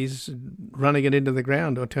add that he's running it into the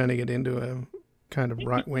ground or turning it into a kind of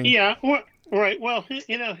right-wing. Yeah, right. Well,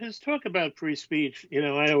 you know, his talk about free speech, you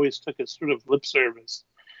know, I always took as sort of lip service,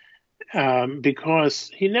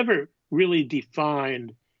 because he never really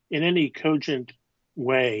defined in any cogent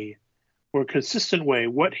way or consistent way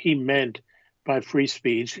what he meant by free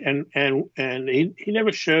speech, and he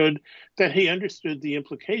never showed that he understood the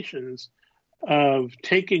implications of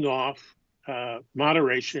taking off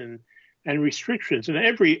moderation and restrictions. And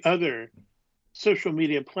every other social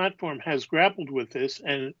media platform has grappled with this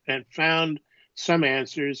and found some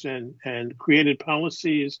answers and created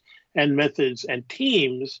policies and methods and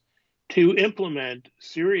teams to implement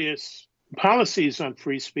serious policies on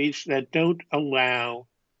free speech that don't allow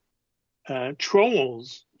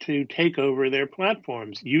trolls to take over their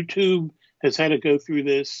platforms. YouTube has had to go through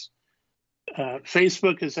this.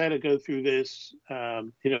 Facebook has had to go through this.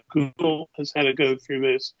 Google has had to go through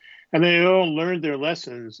this, and they all learned their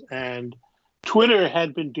lessons. And Twitter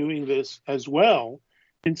had been doing this as well,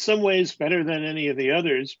 in some ways better than any of the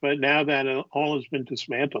others. But now that all has been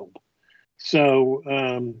dismantled, so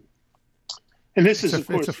and this is, of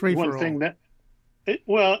course, one thing that it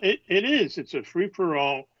is. It's a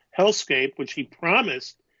free-for-all hellscape, which he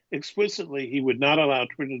promised explicitly he would not allow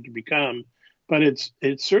Twitter to become. But it's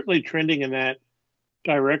certainly trending in that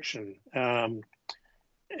direction.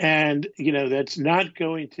 And, you know, that's not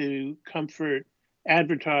going to comfort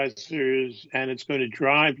advertisers, and it's going to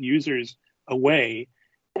drive users away.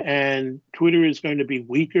 And Twitter is going to be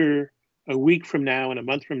weaker a week from now and a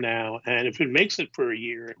month from now. And if it makes it for a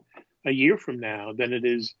year from now, than it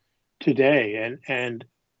is today. And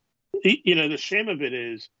you know, the shame of it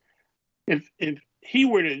is, if he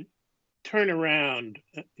were to turn around,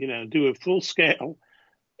 you know, do a full scale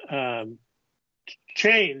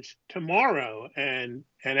change tomorrow and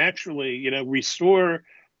actually, you know, restore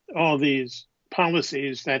all these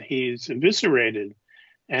policies that he's eviscerated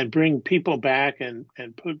and bring people back and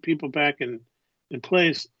put people back in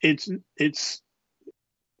place, it's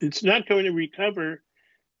not going to recover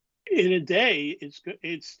in a day.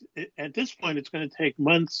 It's at this point, it's going to take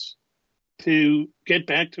months to get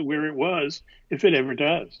back to where it was, if it ever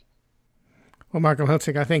does. Well, Michael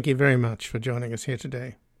Hiltzik, I thank you very much for joining us here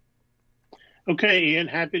today. Okay, Ian,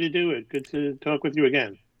 happy to do it. Good to talk with you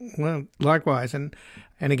again. Well, likewise. And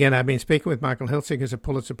again, I've been speaking with Michael Hiltzik, who's a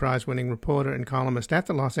Pulitzer Prize-winning reporter and columnist at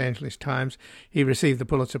the Los Angeles Times. He received the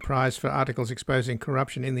Pulitzer Prize for articles exposing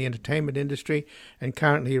corruption in the entertainment industry, and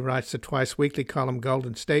currently he writes the twice-weekly column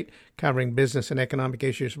Golden State, covering business and economic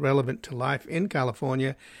issues relevant to life in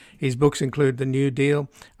California. His books include The New Deal,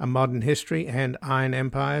 A Modern History, and Iron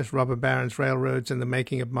Empires, Robber Barons, Railroads, and the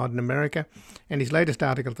Making of Modern America. And his latest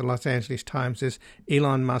article at the Los Angeles Times is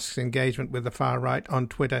Elon Musk's engagement with the far right on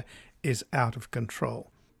Twitter is out of control.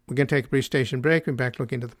 We're going to take a brief station break. We're back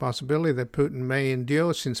looking into the possibility that Putin may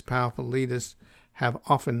endure, since powerful leaders have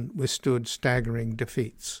often withstood staggering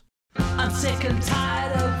defeats. I'm sick and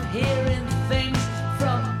tired of hearing things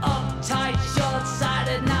from uptight,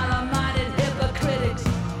 short-sighted, narrow-minded hypocritics.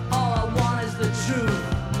 All I want is the truth.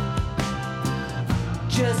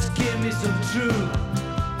 Just give me some truth.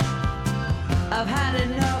 I've had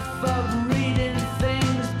enough of reading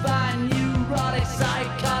things by neurotic,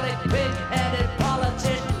 psychotic, pig-headed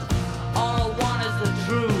politicians. All I want is the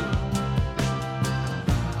truth.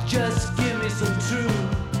 Just give me some truth.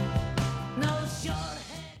 No shorthead.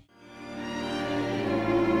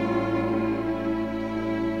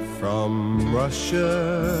 From Russia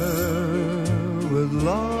with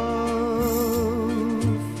love,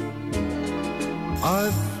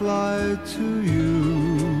 I fly to you,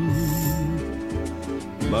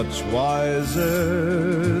 much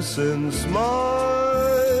wiser since my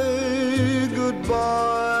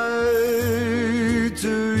goodbye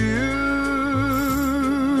to you.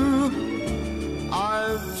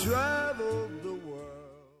 I've traveled the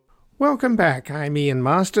world. Welcome back. I'm Ian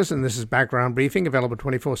Masters, and this is Background Briefing, available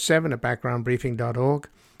 24/7 at backgroundbriefing.org.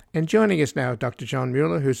 And joining us now, Dr. John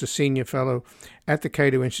Mueller, who's a senior fellow at the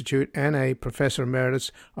Cato Institute and a professor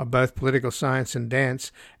emeritus of both political science and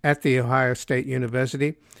dance at The Ohio State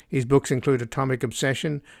University. His books include Atomic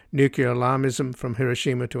Obsession, Nuclear Alarmism from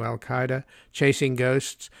Hiroshima to Al-Qaeda, Chasing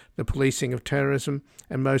Ghosts, The Policing of Terrorism,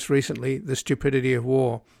 and most recently, The Stupidity of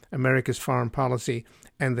War, America's Foreign Policy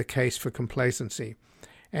and the Case for Complacency.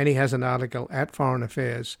 And he has an article at Foreign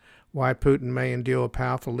Affairs, Why Putin May Endure,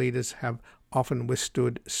 Powerful Leaders Have Often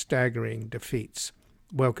Withstood Staggering Defeats.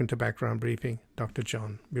 Welcome to Background Briefing, Dr.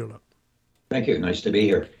 John Mueller. Thank you. Nice to be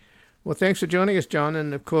here. Well, thanks for joining us, John.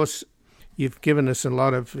 And of course, you've given us a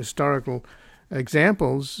lot of historical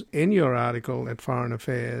examples in your article at Foreign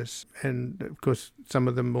Affairs. And of course, some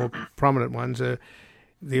of the more prominent ones are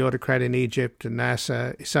the autocrat in Egypt,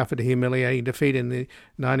 Nasser, suffered a humiliating defeat in the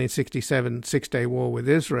 1967 Six-Day War with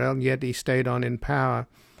Israel, yet he stayed on in power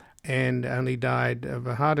and only died of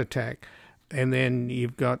a heart attack. And then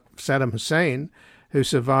you've got Saddam Hussein, who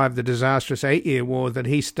survived the disastrous 8-year war that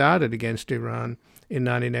he started against Iran in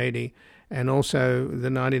 1980, and also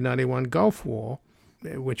the 1991 Gulf War,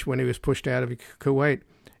 which when he was pushed out of Kuwait,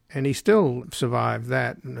 and he still survived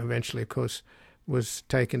that, and eventually, of course, was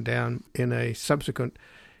taken down in a subsequent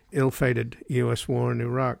ill-fated U.S. war in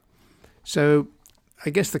Iraq. So I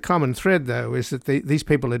guess the common thread, though, is that these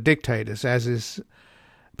people are dictators, as is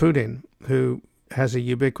Putin, who has a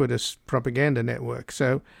ubiquitous propaganda network.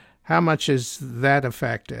 So how much is that a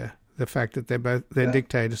factor, the fact that they're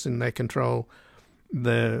dictators and they control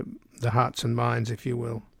the hearts and minds, if you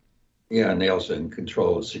will? Yeah, and they also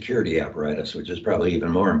control the security apparatus, which is probably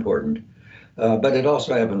even more important. But it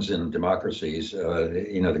also happens in democracies.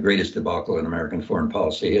 The greatest debacle in American foreign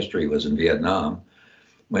policy history was in Vietnam,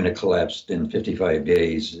 when it collapsed in 55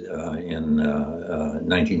 days in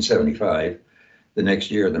 1975. The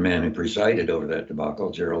next year, the man who presided over that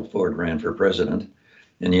debacle, Gerald Ford, ran for president.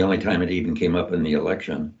 And the only time it even came up in the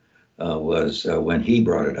election was when he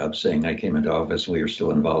brought it up, saying, I came into office and we were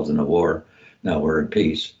still involved in the war. Now we're at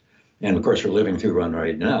peace. And of course, we're living through one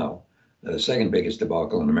right now. The second biggest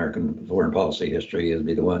debacle in American foreign policy history would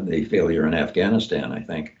be the failure in Afghanistan, I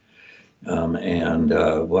think.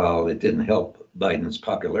 While it didn't help Biden's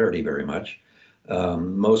popularity very much,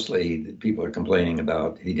 mostly people are complaining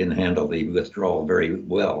about he didn't handle the withdrawal very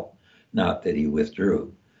well, not that he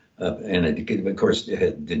withdrew. And it, of course,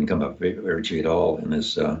 it didn't come up virtually at all in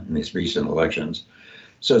these recent elections.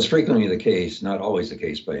 So it's frequently the case, not always the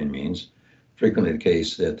case by any means, frequently the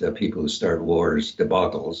case that people who start wars,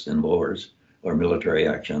 debacles in wars or military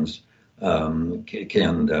actions, can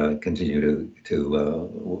continue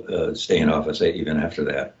to stay in office even after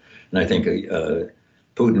that. And I think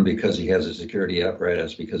Putin, because he has a security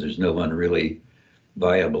apparatus, because there's no one really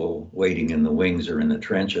viable waiting in the wings or in the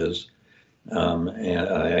trenches, and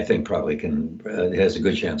I think probably has a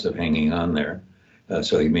good chance of hanging on there.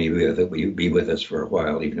 So he may be with us for a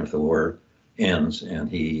while, even if the war ends, and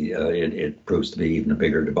it proves to be even a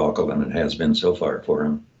bigger debacle than it has been so far for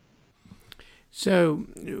him. So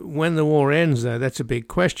when the war ends, though, that's a big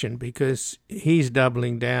question, because he's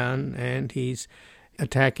doubling down and he's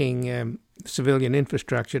attacking civilian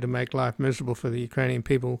infrastructure to make life miserable for the Ukrainian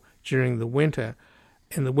people during the winter,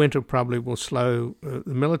 and the winter probably will slow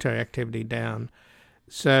the military activity down.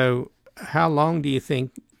 So how long do you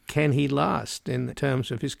think can he last in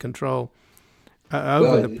terms of his control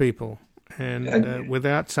over the people, and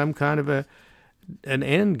without some kind of an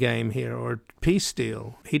end game here or peace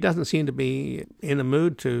deal? He doesn't seem to be in the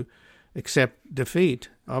mood to accept defeat,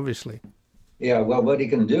 obviously. Yeah, well, what he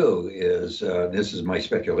can do is, this is my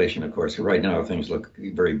speculation, of course. Right now, things look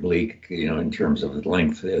very bleak, in terms of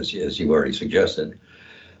length, as you already suggested.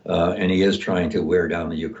 And he is trying to wear down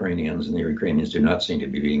the Ukrainians, and the Ukrainians do not seem to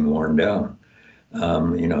be being worn down.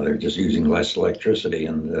 They're just using less electricity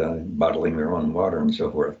and bottling their own water and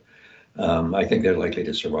so forth. I think they're likely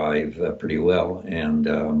to survive pretty well. And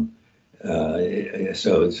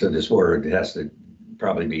so this war has to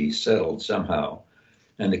probably be settled somehow.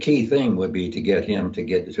 And the key thing would be to get him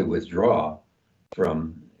to withdraw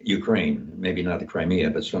from Ukraine, maybe not the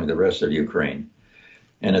Crimea, but from the rest of Ukraine.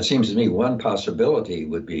 And it seems to me one possibility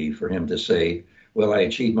would be for him to say, well, I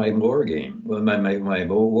achieved my war game, my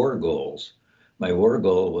war goals. My war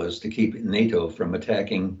goal was to keep NATO from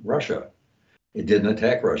attacking Russia. It didn't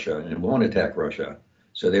attack Russia, and it won't attack Russia.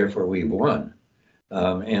 So therefore, we've won.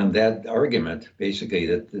 And that argument, basically,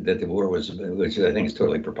 that the war was, which I think is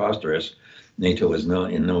totally preposterous. NATO was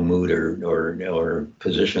in no mood or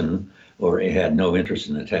position, or it had no interest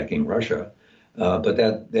in attacking Russia. But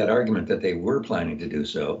that argument that they were planning to do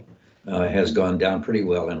so has gone down pretty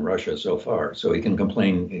well in Russia so far. So he can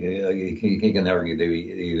complain. He can argue that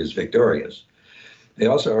he was victorious. They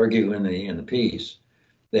also argue in the piece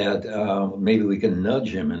that maybe we can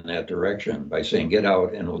nudge him in that direction by saying, get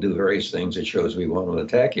out and we'll do various things that shows we won't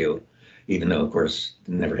attack you, even though, of course,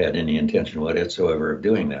 never had any intention whatsoever of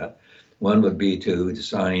doing that. One would be to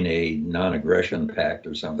sign a non-aggression pact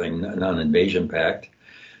or something, a non-invasion pact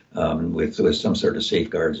with some sort of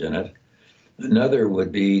safeguards in it. Another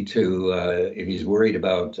would be to, if he's worried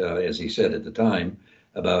about, as he said at the time,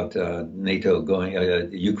 about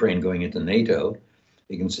Ukraine going into NATO,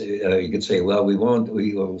 you could say, well, we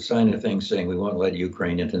will sign a thing saying we won't let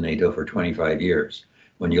Ukraine into NATO for 25 years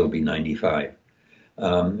when you'll be 95.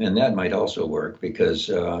 And that might also work because,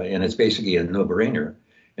 and it's basically a no-brainer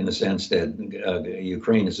in the sense that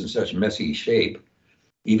Ukraine is in such messy shape,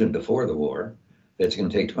 even before the war, that it's going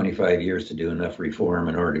to take 25 years to do enough reform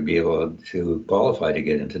in order to be able to qualify to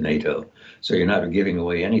get into NATO. So you're not giving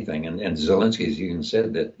away anything. And Zelensky's even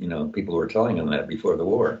said that, people were telling him that before the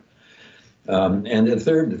war. And the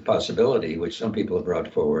third possibility, which some people have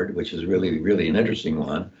brought forward, which is really, really an interesting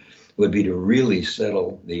one, would be to really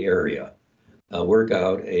settle the area, work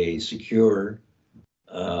out a secure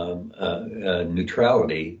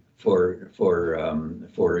neutrality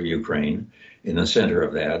for Ukraine in the center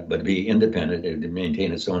of that, but be independent and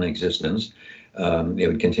maintain its own existence. It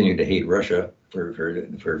would continue to hate Russia for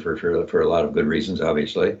a lot of good reasons,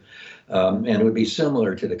 obviously, and it would be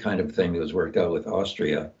similar to the kind of thing that was worked out with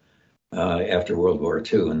Austria after World War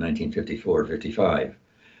II in 1954-55.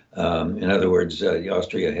 In other words,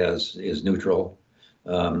 Austria is neutral,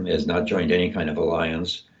 has not joined any kind of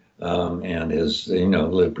alliance, and has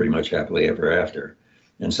lived pretty much happily ever after.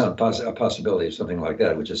 And a possibility of something like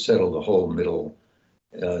that, which is settle the whole middle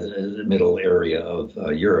area of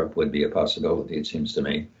Europe, would be a possibility, it seems to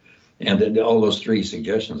me. And all those three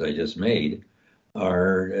suggestions I just made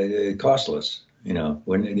are costless.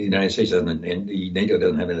 When the United States doesn't, and NATO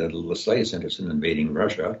doesn't have the slightest interest in invading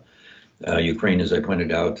Russia. Ukraine, as I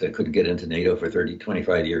pointed out, couldn't get into NATO for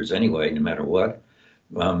 25 years anyway, no matter what.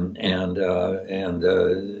 And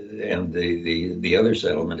the other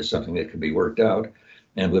settlement is something that could be worked out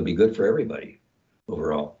and would be good for everybody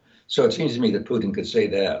overall. So it seems to me that Putin could say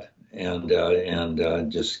that and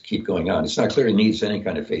just keep going on. It's not clear he needs any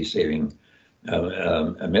kind of face-saving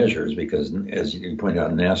measures because, as you pointed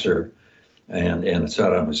out, Nasser and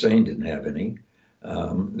Saddam Hussein didn't have any.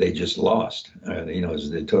 They just lost.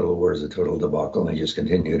 The total war is a total debacle, and they just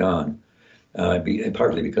continued on.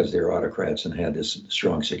 Partly because they're autocrats and had this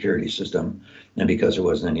strong security system, and because there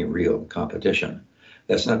wasn't any real competition.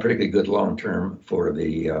 That's not particularly good long-term for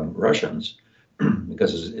the Russians,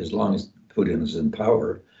 because as long as Putin is in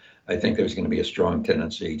power, I think there's going to be a strong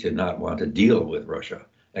tendency to not want to deal with Russia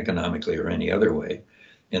economically or any other way,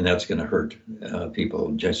 and that's going to hurt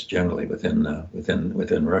people just generally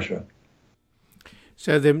within Russia.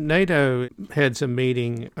 So the NATO heads a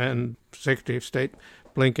meeting, and Secretary of State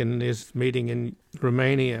Blinken is meeting in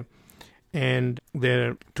Romania, and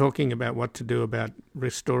they're talking about what to do about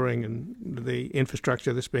restoring and the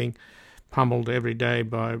infrastructure that's being pummeled every day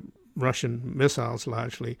by Russian missiles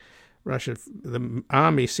largely. The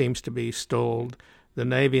army seems to be stalled. The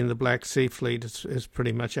Navy and the Black Sea Fleet is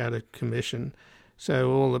pretty much out of commission.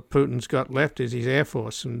 So all that Putin's got left is his Air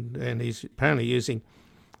Force, and he's apparently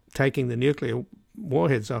taking the nuclear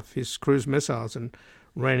warheads off his cruise missiles and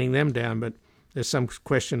raining them down. But there's some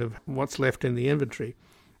question of what's left in the inventory.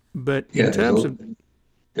 But in terms of...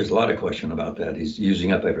 There's a lot of question about that. He's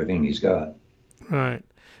using up everything he's got. Right.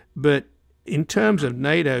 But in terms of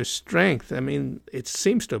NATO's strength, I mean, it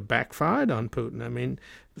seems to have backfired on Putin. I mean,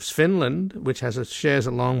 Finland, which shares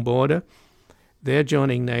a long border, they're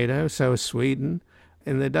joining NATO, so is Sweden.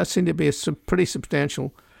 And there does seem to be a pretty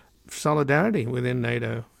substantial solidarity within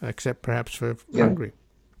NATO, except perhaps for Hungary.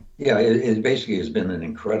 Yeah, it basically has been an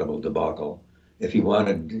incredible debacle. If he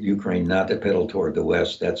wanted Ukraine not to pedal toward the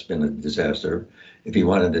West, that's been a disaster. If he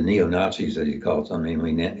wanted the neo-Nazis, as he calls them,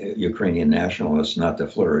 namely Ukrainian nationalists, not to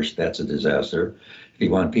flourish, that's a disaster. If he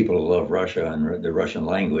wanted people to love Russia and the Russian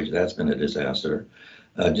language, that's been a disaster.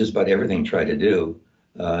 Just about everything tried to do,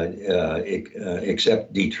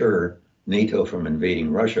 except deter NATO from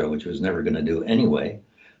invading Russia, which was never going to do anyway,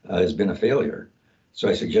 has been a failure. So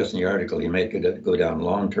I suggest in the article you make it go down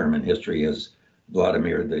long-term in history as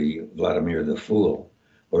Vladimir the Fool.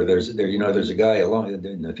 Or there's a guy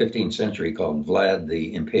in the 15th century called Vlad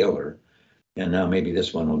the Impaler, and now maybe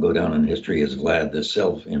this one will go down in history as Vlad the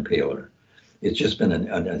Self-Impaler. It's just been an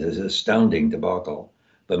astounding debacle.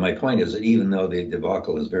 But my point is that even though the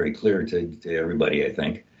debacle is very clear to everybody, I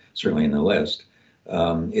think, certainly in the West,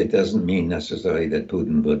 it doesn't mean necessarily that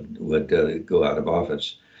Putin would go out of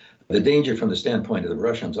office. The danger from the standpoint of the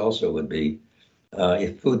Russians also would be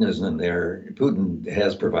if Putin isn't there. Putin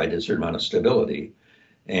has provided a certain amount of stability.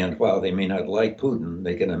 And while they may not like Putin,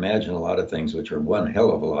 they can imagine a lot of things which are one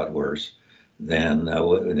hell of a lot worse than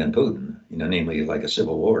Putin, namely like a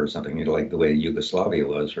civil war or something, like the way Yugoslavia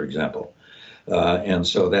was, for example. And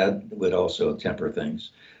so that would also temper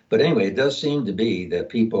things. But anyway, it does seem to be that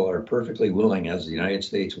people are perfectly willing, as the United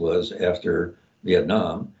States was after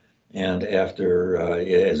Vietnam and after,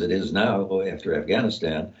 as it is now, after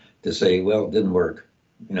Afghanistan, to say, well, it didn't work.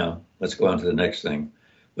 Let's go on to the next thing.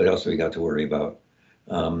 What else have we got to worry about?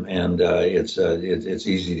 It's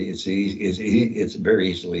very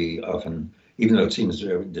easily often, even though it seems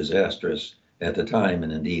disastrous at the time,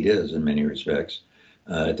 and indeed is in many respects,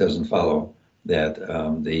 it doesn't follow that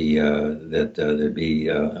there'd be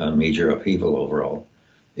a major upheaval overall.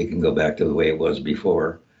 It can go back to the way it was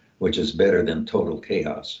before, which is better than total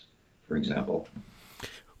chaos, for example.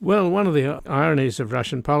 Well, one of the ironies of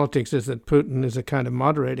Russian politics is that Putin is a kind of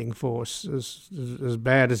moderating force. As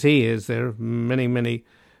bad as he is, there are many, many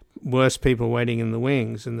worse people waiting in the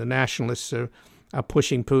wings, and the nationalists are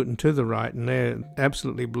pushing Putin to the right, and they're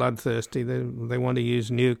absolutely bloodthirsty. They want to use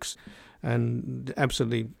nukes and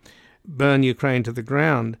absolutely burn Ukraine to the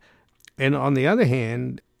ground. And on the other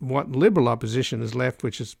hand, what liberal opposition is left,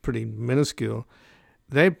 which is pretty minuscule,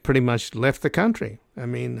 they've pretty much left the country. I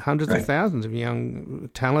mean, hundreds of thousands of young,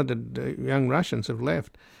 talented young Russians have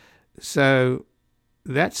left. So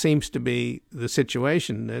that seems to be the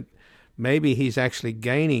situation, that maybe he's actually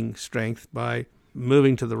gaining strength by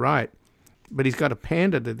moving to the right. But he's got to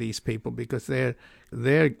pander to these people because their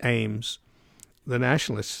aims, the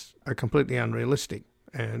nationalists, are completely unrealistic,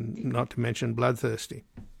 and not to mention bloodthirsty.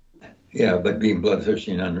 Yeah, but being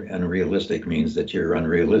bloodthirsty and unrealistic means that you're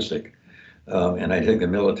unrealistic. And I think the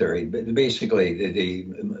military, basically,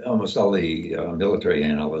 almost all the military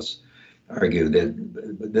analysts argue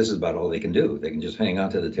that this is about all they can do. They can just hang on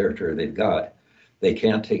to the territory they've got. They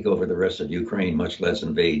can't take over the rest of Ukraine, much less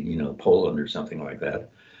invade, Poland or something like that.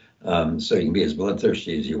 So you can be as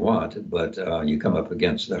bloodthirsty as you want, but you come up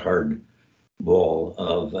against the hard wall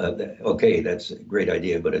of, okay, that's a great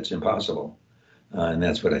idea, but it's impossible. And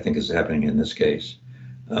that's what I think is happening in this case.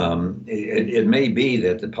 It may be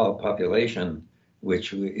that the population,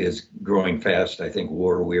 which is growing fast, I think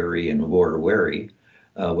war-weary and war-wary,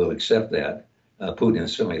 will accept that. Putin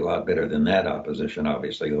is certainly a lot better than that opposition,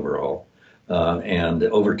 obviously, overall. And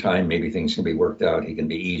over time, maybe things can be worked out. He can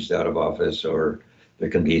be eased out of office, or there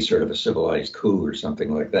can be sort of a civilized coup or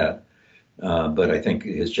something like that. But I think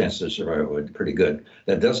his chances of survival are pretty good.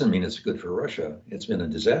 That doesn't mean it's good for Russia. It's been a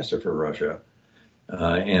disaster for Russia.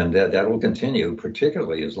 And that will continue,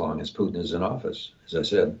 particularly as long as Putin is in office, as I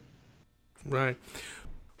said. Right.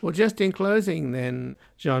 Well, just in closing then,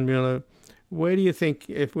 John Mueller, where do you think,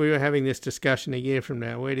 if we were having this discussion a year from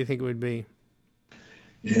now, where do you think it would be?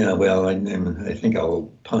 Yeah, well, I think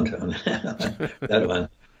I'll punt on that one.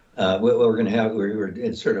 What we're going to have,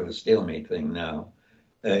 it's sort of a stalemate thing now.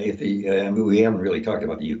 We haven't really talked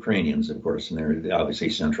about the Ukrainians, of course, and they're obviously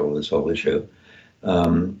central to this whole issue.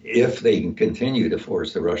 If they can continue to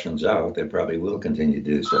force the Russians out, they probably will continue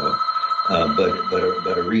to do so.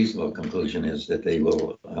 But a reasonable conclusion is that they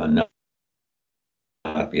will not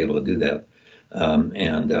be able to do that.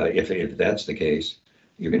 If that's the case,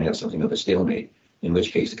 you're going to have something of a stalemate. In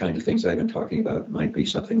which case, the kind of things I've been talking about might be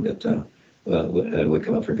something that would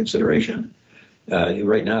come up for consideration.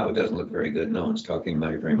 Right now, it doesn't look very good. No one's talking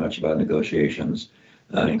very much about negotiations,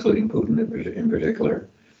 including Putin in particular.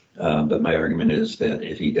 But my argument is that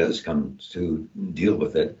if he does come to deal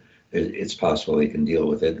with it, it's possible he can deal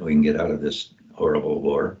with it. We can get out of this horrible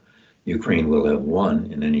war. Ukraine will have won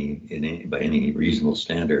by any reasonable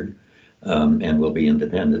standard, and will be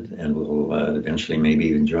independent, and will eventually maybe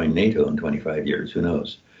even join NATO in 25 years. Who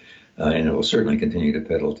knows? And it will certainly continue to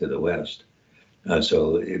pedal to the West. Most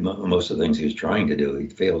of the things he was trying to do, he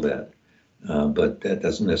failed at. But that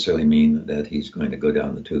doesn't necessarily mean that he's going to go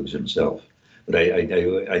down the tubes himself. But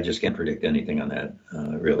I just can't predict anything on that,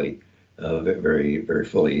 really, very, very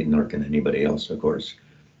fully, nor can anybody else, of course.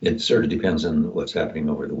 It sort of depends on what's happening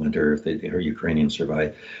over the winter, if the Ukrainians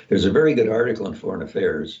survive. There's a very good article in Foreign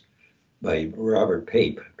Affairs by Robert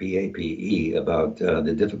Pape, P-A-P-E, about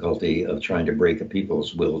the difficulty of trying to break a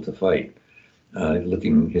people's will to fight,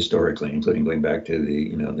 looking historically, including going back to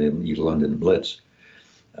the London Blitz.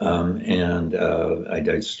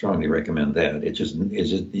 I strongly recommend that.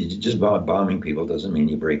 Just bombing people doesn't mean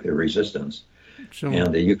you break their resistance. Sure.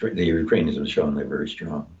 And the Ukrainians have shown they're very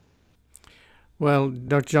strong. Well,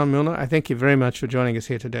 Dr. John Milner, I thank you very much for joining us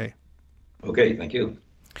here today. Okay, thank you.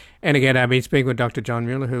 And again, I've been speaking with Dr. John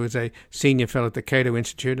Mueller, who is a senior fellow at the Cato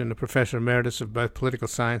Institute and a professor emeritus of both political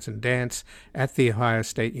science and dance at The Ohio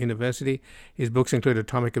State University. His books include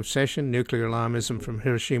Atomic Obsession, Nuclear Alarmism from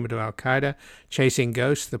Hiroshima to Al-Qaeda, Chasing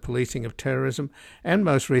Ghosts, The Policing of Terrorism, and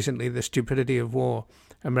most recently, The Stupidity of War,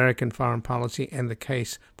 American Foreign Policy and the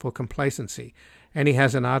Case for Complacency. And he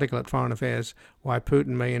has an article at Foreign Affairs, Why Putin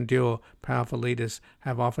May Endure, Powerful Leaders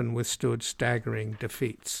Have Often Withstood Staggering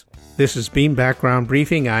Defeats. This has been Background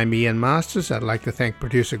Briefing. I'm Ian Masters. I'd like to thank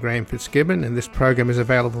producer Graham Fitzgibbon, and this program is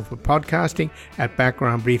available for podcasting at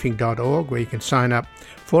backgroundbriefing.org, where you can sign up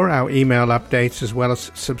for our email updates as well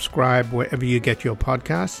as subscribe wherever you get your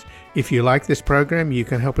podcasts. If you like this program, you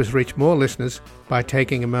can help us reach more listeners by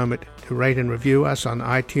taking a moment to rate and review us on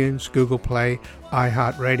iTunes, Google Play,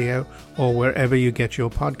 iHeartRadio, or wherever you get your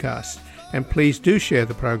podcasts. And please do share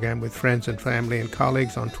the program with friends and family and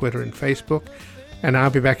colleagues on Twitter and Facebook. And I'll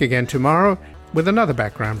be back again tomorrow with another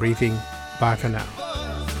Background Briefing. Bye for now.